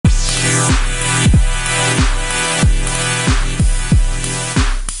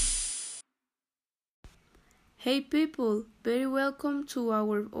Hey people, very welcome to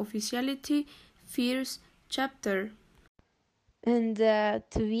our officiality first chapter. And to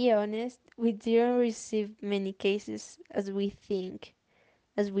be honest, we didn't receive many cases as we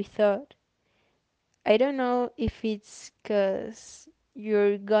thought. I don't know if it's because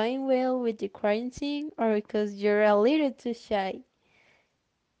you're going well with the quarantine or because you're a little too shy.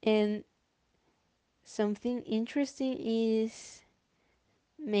 And something interesting is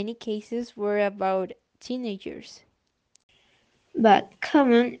many cases were about teenagers. But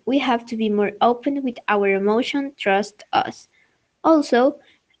come on, we have to be more open with our emotion, trust us. Also,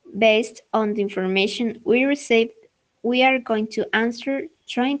 based on the information we received, we are going to answer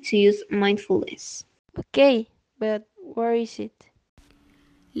trying to use mindfulness. Okay, but where is it?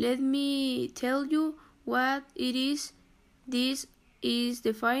 Let me tell you what it is. This is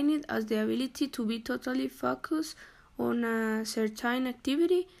defined as the ability to be totally focused on a certain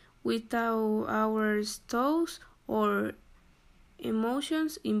activity without our thoughts or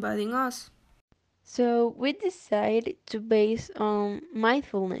emotions invading us. So we decided to base on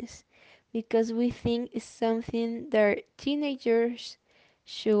mindfulness because we think it's something that teenagers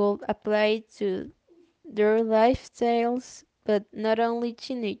should apply to their lifestyles, but not only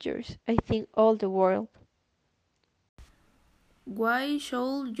teenagers, I think all the world. Why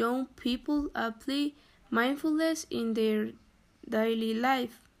should young people apply mindfulness in their daily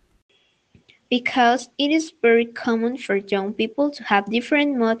life? Because it is very common for young people to have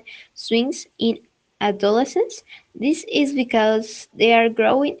different mood swings in adolescence. This is because they are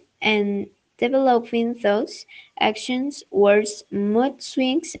growing and developing thoughts, actions, words, mood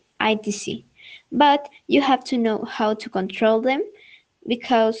swings, etc. But you have to know how to control them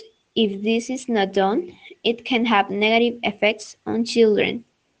because if this is not done, it can have negative effects on children.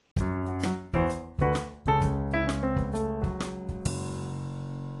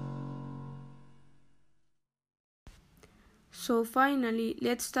 So finally,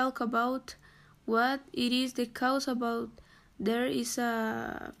 let's talk about what it is the cause about. There is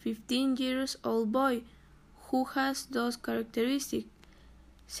a 15 years old boy who has those characteristics: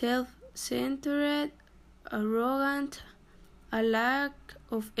 self-centered, arrogant, a lack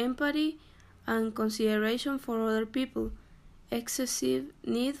of empathy and consideration for other people, excessive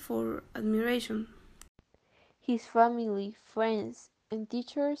need for admiration. His family, friends, and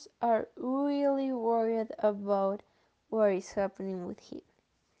teachers are really worried about what is happening with him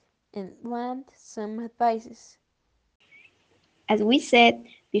and want some advices. As we said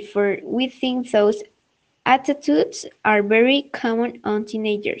before, we think those attitudes are very common on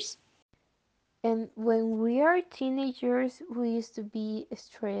teenagers. And when we are teenagers, we used to be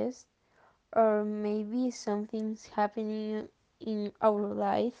stressed, or maybe something's happening in our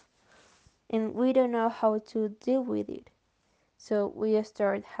life and we don't know how to deal with it. So we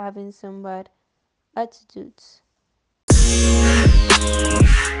start having some bad attitudes.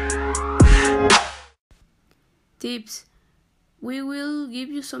 Tips. We will give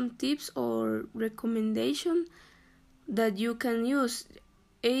you some tips or recommendation that you can use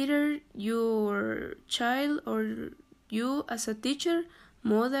either your child or you as a teacher,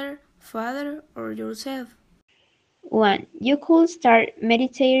 mother, father, or yourself. 1. You could start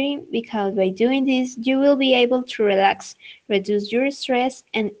meditating because by doing this you will be able to relax, reduce your stress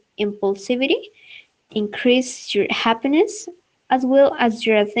and impulsivity, increase your happiness as well as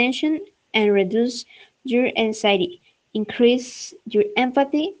your attention and reduce your anxiety, increase your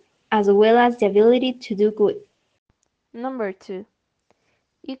empathy as well as the ability to do good. Number two,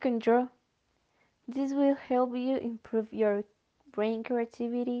 you can draw. This will help you improve your brain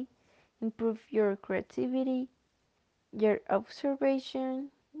creativity, improve your creativity, your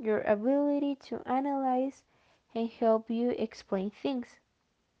observation, your ability to analyze, and help you explain things.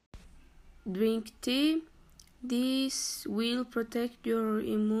 Drink tea. This will protect your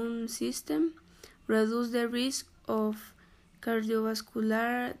immune system, reduce the risk of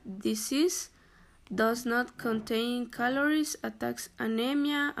cardiovascular disease, does not contain calories, attacks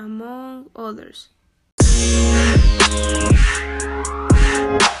anemia, among others.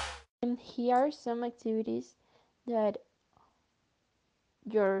 And here are some activities that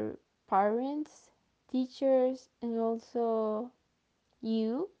your parents, teachers, and also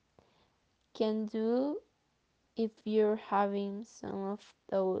you can do if you're having some of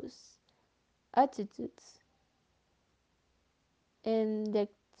those attitudes. And the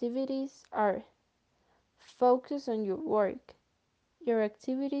activities are focus on your work, your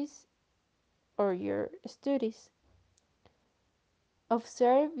activities, or your studies.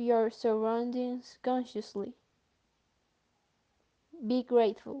 Observe your surroundings consciously. Be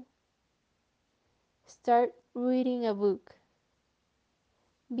grateful. Start reading a book.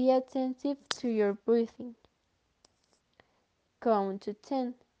 Be attentive to your breathing. Count to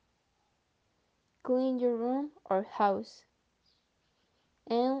 10. Clean your room or house.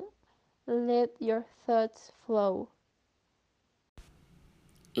 And let your thoughts flow.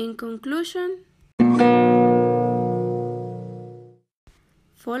 In conclusion,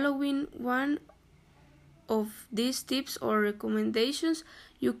 following one of these tips or recommendations,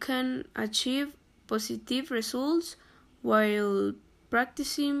 you can achieve positive results while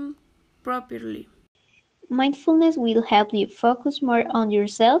practicing properly. Mindfulness will help you focus more on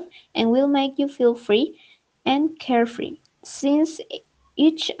yourself and will make you feel free and carefree, since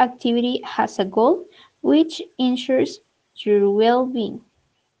each activity has a goal which ensures your well being.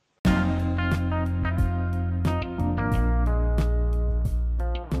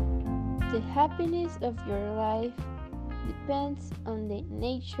 The happiness of your life depends on the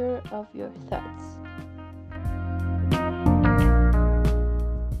nature of your thoughts.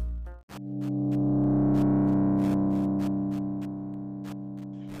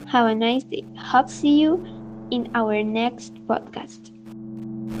 Have a nice day. Hope to see you in our next podcast.